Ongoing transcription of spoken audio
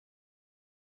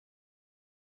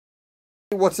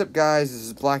What's up, guys? This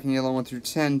is Black and Yellow 1 through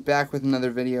 10 back with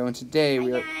another video, and today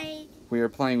we are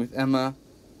playing with Emma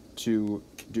to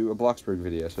do a Bloxburg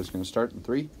video. So it's going to start in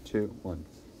 3, 2, 1.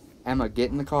 Emma,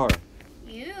 get in the car.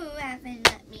 You haven't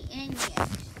let me in yet.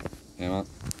 Emma.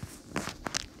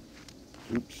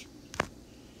 Oops.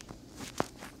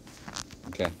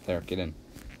 Okay, there, get in.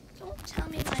 Don't tell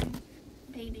me my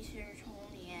babysitter's home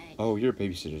yet. Oh, your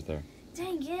babysitter's there.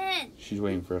 Dang it. She's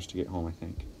waiting for us to get home, I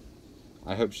think.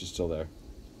 I hope she's still there.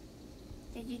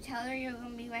 Did you tell her you were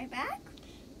going to be right back?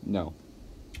 No.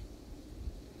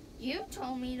 You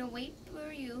told me to wait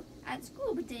for you at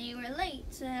school, but then you were late,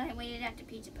 so I waited at the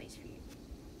pizza place for you.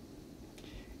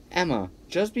 Emma,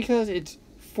 just because it's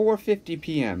 4:50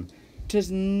 p.m. does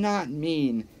not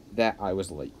mean that I was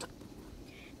late.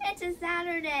 It's a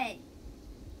Saturday.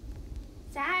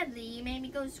 Sadly, you made me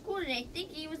go to school today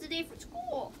thinking it was the day for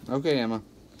school. Okay, Emma.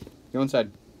 Go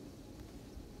inside.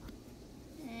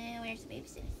 Where's the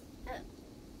babysitter? Oh,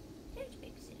 there's the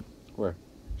babysitter. Where?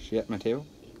 Is she at my table?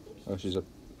 Oh, she's up.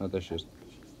 Oh, there she is.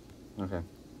 Okay.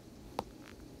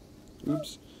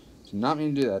 Oops. Did not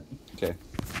mean to do that. Okay.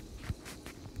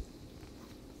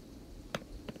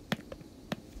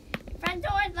 Front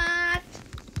door's locked.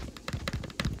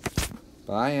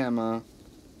 Bye, Emma.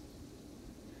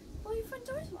 Oh, your front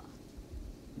door's locked.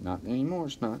 Not anymore,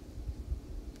 it's not.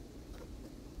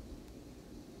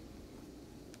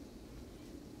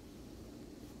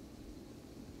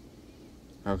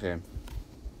 Okay.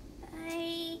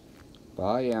 Bye.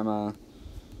 Bye, Emma.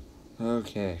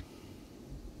 Okay.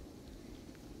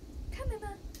 Come,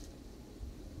 Emma.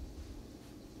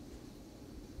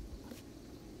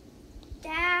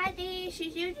 Daddy,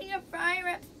 she's using a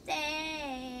fryer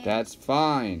upstairs. That's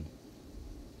fine.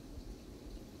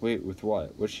 Wait, with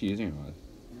what? What's she using it with?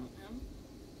 I don't know.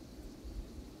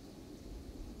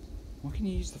 What can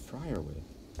you use the fryer with?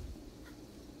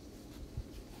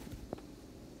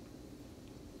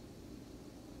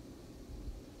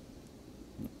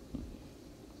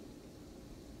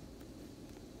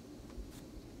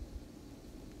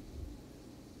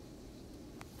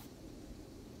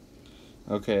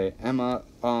 Okay, Emma,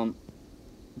 bling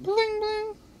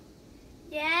bling.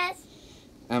 Yes?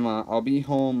 Emma, I'll be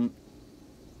home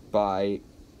by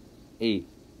 8.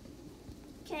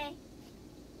 Okay.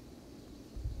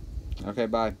 Okay,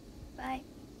 bye. Bye.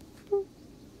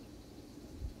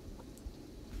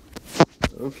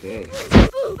 Okay.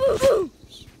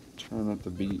 Turn up the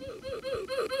beat.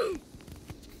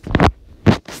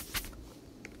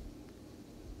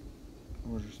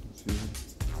 Order some food.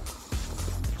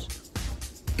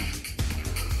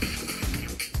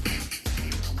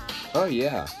 Oh,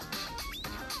 yeah.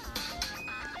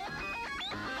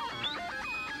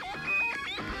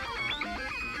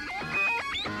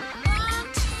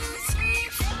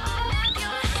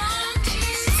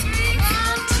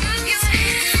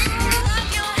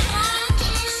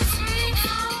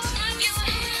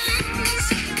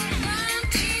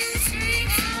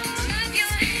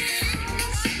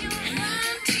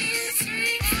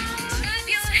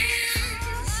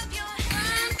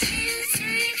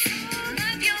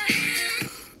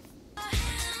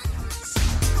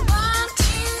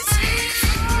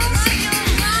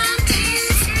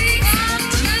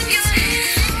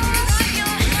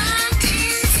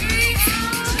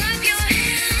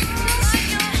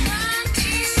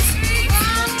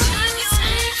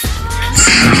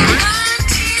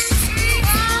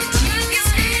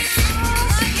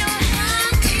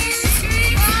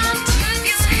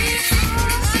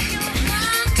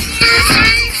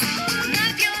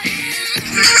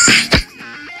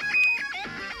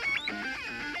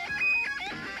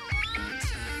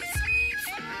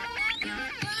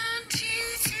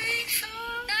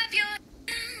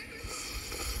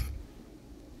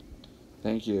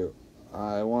 Thank you.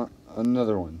 I want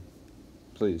another one,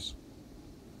 please.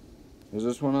 Is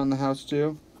this one on the house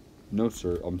too? No,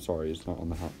 sir. I'm sorry. It's not on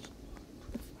the house.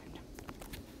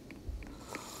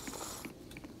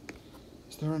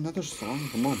 Is there another song?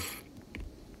 Come on.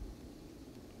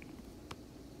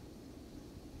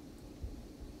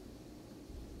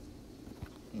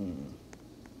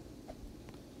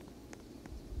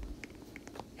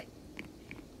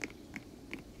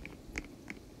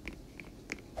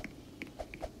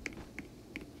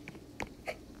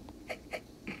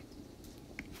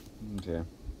 Okay.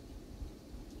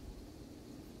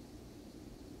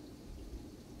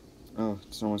 Oh,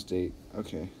 it's almost 8.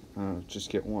 Okay. Just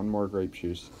get one more grape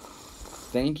juice.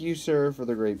 Thank you, sir, for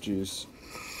the grape juice.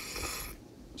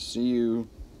 See you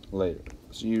later.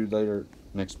 See you later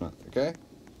next month, okay?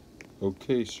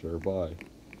 Okay, sir. Bye.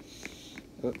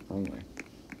 Oh, wrong way.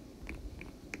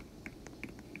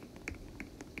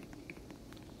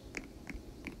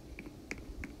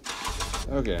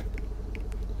 Okay.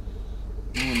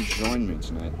 No one joined me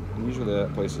tonight. Usually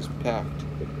that place is packed.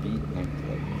 The Beat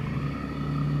nightclub.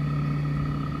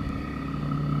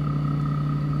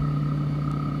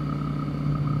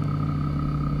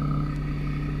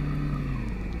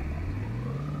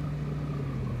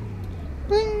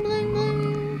 Bling, bling,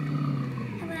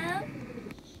 bling. Hello?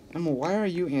 Emma, why are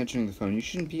you answering the phone? You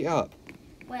shouldn't be up.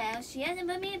 Well, she hasn't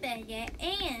put me in bed yet,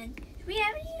 and we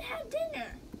haven't even had dinner.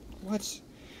 What?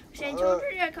 So I told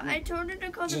her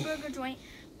to call the burger joint,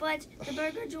 but the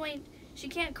burger joint, she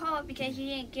can't call it because you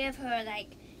didn't give her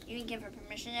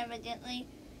permission, evidently.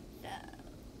 So.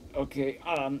 Okay,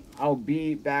 I'll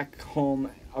be back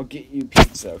home. I'll get you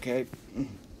pizza, okay?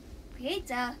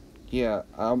 Pizza? Yeah,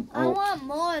 I want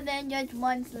more than just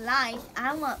one slice.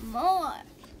 I want more.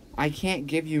 I can't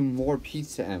give you more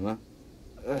pizza, Emma.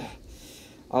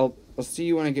 I'll see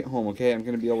you when I get home, okay? I'm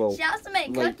gonna be a little. She also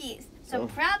made late. cookies, so I'm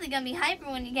probably gonna be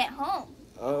hyper when you get home.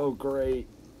 Oh, great.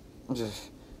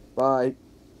 Bye.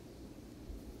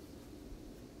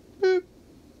 Boop.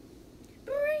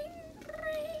 Bring,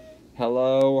 bring.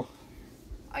 Hello.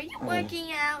 Are you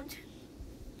working out?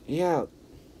 Yeah,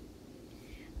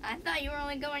 I thought you were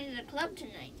only going to the club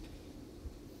tonight.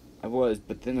 I was,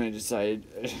 but then I decided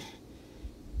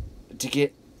to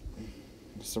get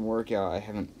some workout. I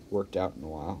haven't worked out in a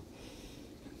while.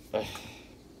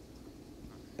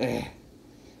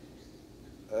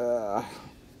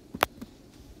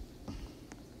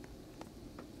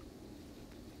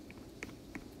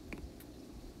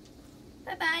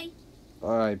 Bye-bye.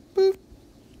 Alright, boop.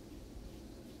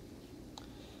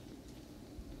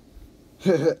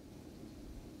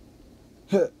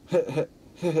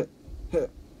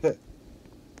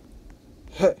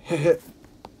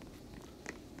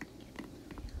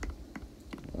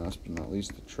 Last but not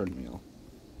least, the treadmill.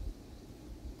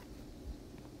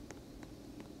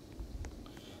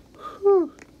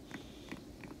 Whew.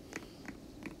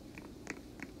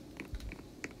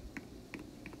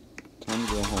 Time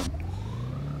to go home.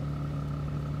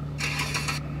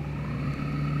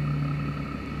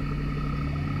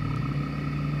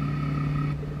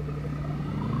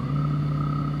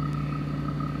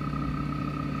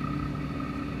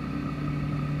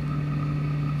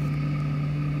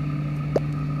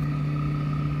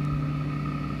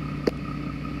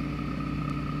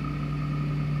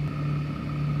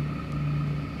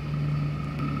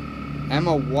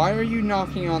 Emma, why are you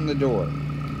knocking on the door? They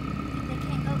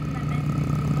can't open my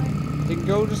bedroom door. Then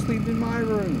go to sleep in my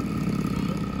room.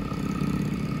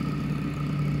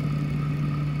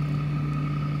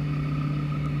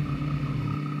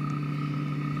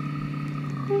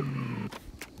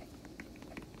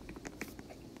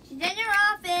 She's in your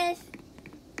office.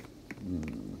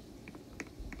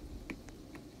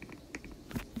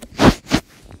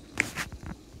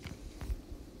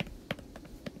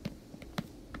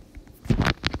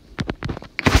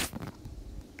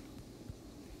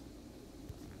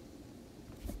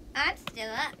 I'm still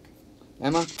up.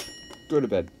 Emma, go to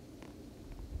bed.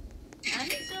 I'm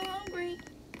still hungry.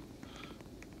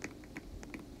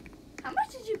 How much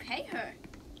did you pay her?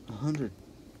 100.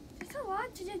 That's a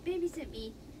lot to just babysit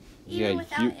me, Yeah, even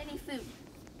without any food.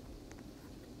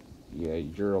 Yeah,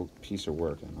 you're a piece of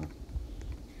work, Emma.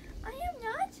 I am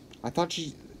not. I thought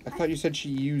you said she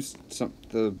used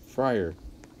the fryer.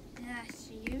 Yeah,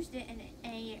 she used it and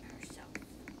ate it herself.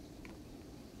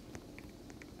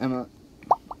 Emma,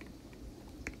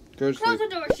 go to Close sleep.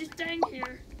 the door. She's staying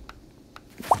here.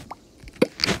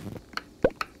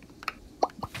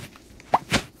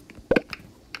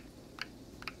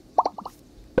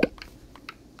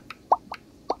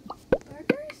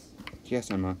 Burgers?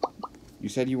 Yes, Emma. You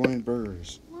said you wanted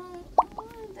burgers. Well, I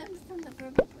wanted them from the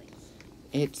burger place.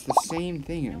 It's the same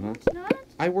thing, Emma. No, it's not.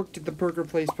 I worked at the burger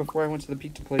place before I went to the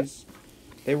pizza place.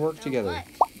 They work So together. what?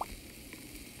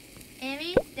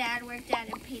 Emmy's dad worked at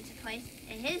a pizza place,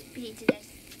 and his pizza just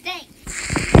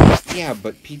stinks. Yeah,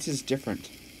 but pizza's different.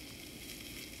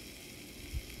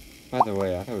 By the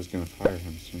way, I thought I was gonna fire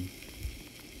him soon.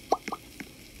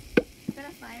 You're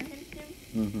gonna fire him soon?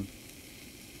 Mm-hmm.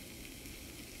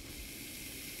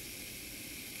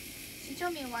 She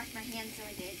told me to wash my hands, so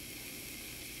I did.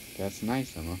 That's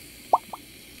nice, Emma.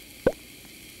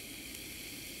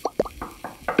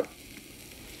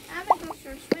 I'm gonna go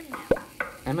for a swim now.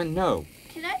 Emma, no.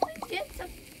 Can I please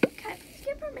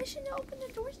get permission to open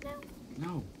the doors now?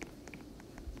 No.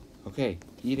 Okay,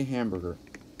 eat a hamburger.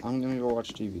 I'm gonna go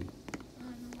watch TV.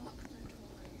 Unlock the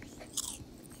doors.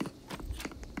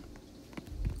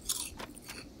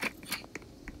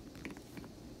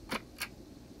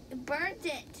 It burnt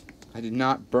it. I did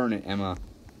not burn it, Emma.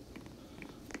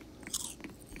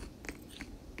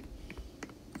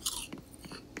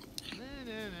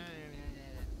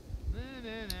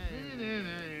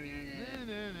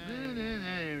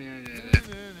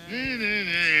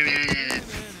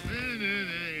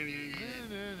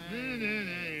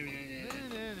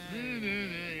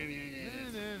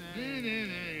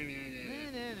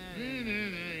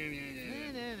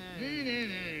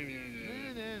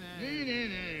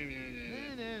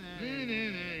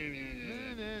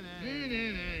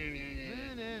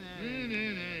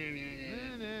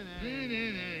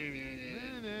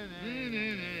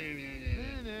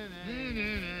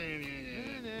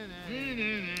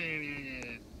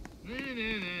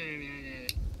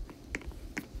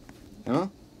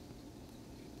 Emma?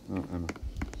 Oh, Emma.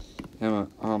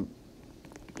 Emma,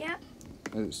 Yeah?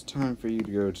 it's time for you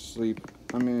to go to sleep.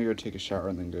 I'm gonna go take a shower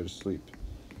and then go to sleep.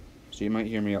 So you might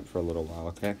hear me up for a little while,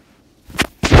 okay?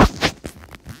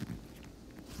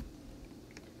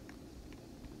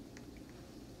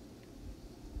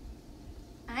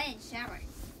 I didn't shower.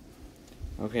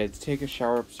 Okay, let's take a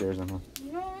shower upstairs, Emma.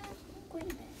 No, I'm going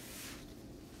to bed.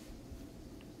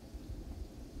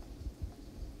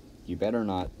 You better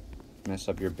not mess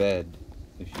up your bed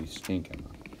if you stink, Emma.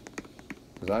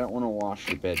 Because I don't want to wash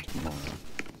your bed tomorrow.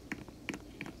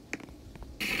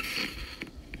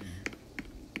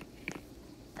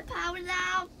 The power's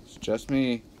out. It's just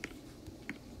me.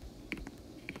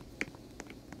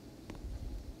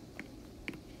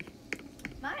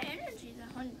 My energy's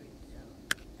 100,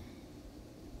 so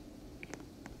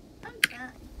I'm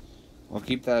done. I'll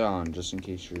keep that on just in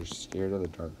case you're scared of the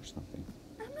dark or something.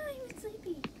 I'm not even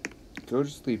sleepy. Go to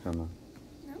sleep, Emma.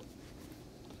 No.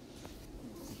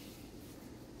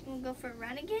 We'll go for a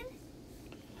run again?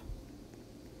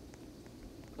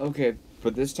 Okay,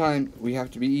 but this time we have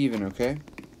to be even, okay?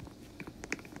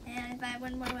 And if I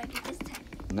win, what do I get this time?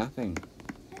 Nothing.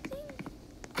 Nothing?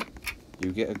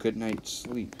 You get a good night's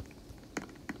sleep.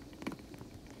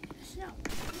 No.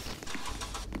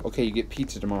 Okay, you get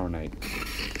pizza tomorrow night.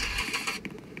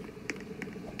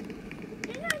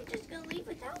 You're not just gonna leave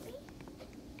without me.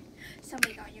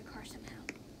 Somebody got in your car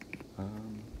somehow.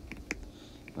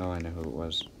 Oh, I know who it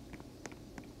was.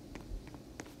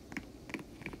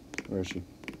 Where is she?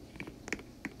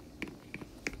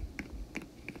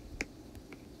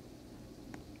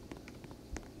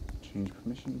 Change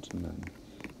permission to none.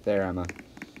 There, Emma.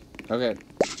 Okay,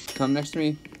 come next to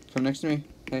me. Come next to me.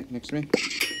 Hey, next to me.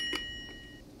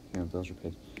 Yeah, bills are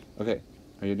paid. Okay,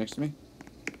 are you next to me?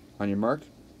 On your mark,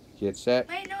 get set.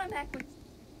 Wait, no, I'm backwards.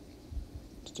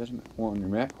 It doesn't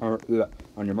matter. On your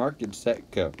on your mark, get set,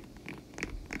 go.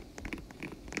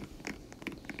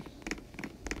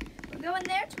 We're going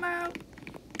there tomorrow.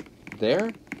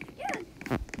 There?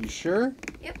 Yeah. You sure?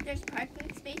 Yep, there's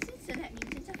parking spaces, so that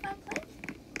means it's a fun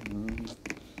place.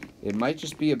 It might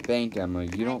just be a bank, Emma.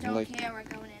 You don't I don't like. care, we're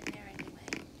going in there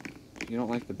anyway. You don't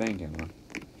like the bank, Emma.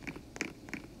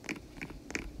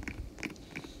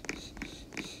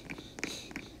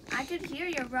 I could hear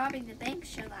you robbing the bank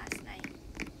show last night.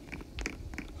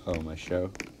 Oh, my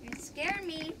show. You scared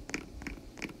me.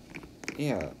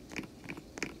 Yeah.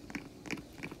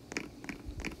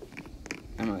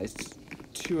 Emma, it's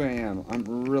 2 a.m. I'm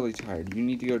really tired. You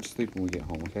need to go to sleep when we get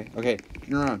home, okay? Okay,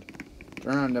 turn around.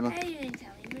 Turn around, Emma. Hey, you didn't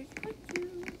tell me we're supposed to.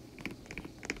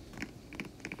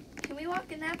 Can we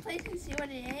walk in that place and see what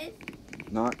it is?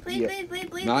 Not Please, yet. please, please,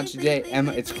 please, Not please, today, please,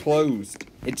 Emma. please, It's please, closed.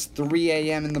 It's 3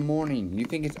 a.m. in the morning. You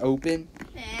think it's open?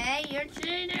 please. Hey, you're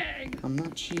cheating. I'm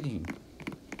not cheating.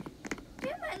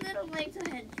 Get my little legs a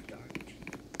head start.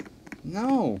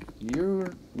 No,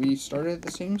 we started at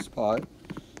the same spot,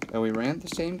 and we ran the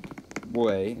same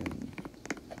way. And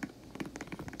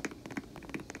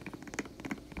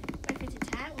What if it's a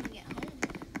tie when we get home?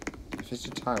 if it's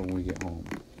a tie when we get home,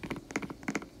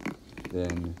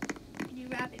 then Can you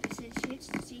rabbit shoots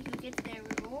to see who gets their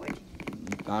reward?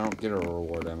 I don't get a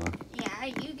reward, Emma. Yeah,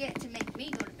 you get to make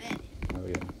me go to bed. Oh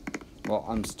yeah. Well,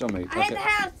 I'm still making. I hit the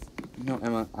house. No,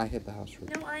 Emma, I hit the house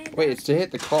first. No, I hit Wait, the it's to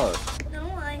hit the car. house. No,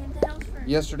 I hit the house first.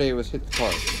 Yesterday it was hit the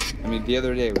car. I mean, the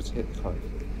other day it was hit the car.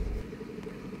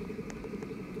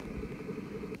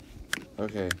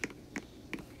 Okay.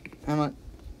 Emma,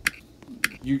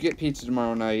 you get pizza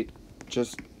tomorrow night.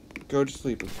 Just go to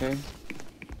sleep, okay?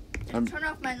 Just turn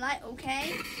off my light,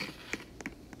 okay?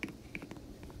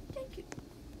 Thank you.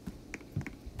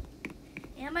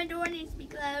 And my door needs to be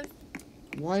closed.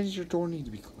 Why does your door need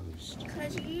to be closed?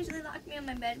 Because you usually lock me in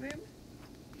my bedroom.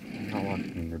 I'm not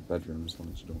locking you in your bedroom as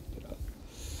long as you don't get up.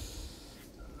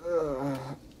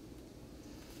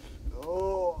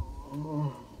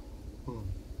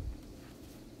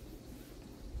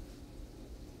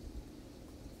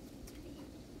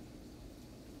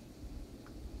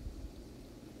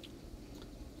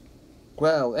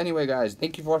 Well, anyway, guys,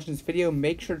 thank you for watching this video.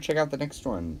 Make sure to check out the next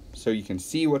one so you can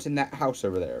see what's in that house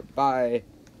over there. Bye.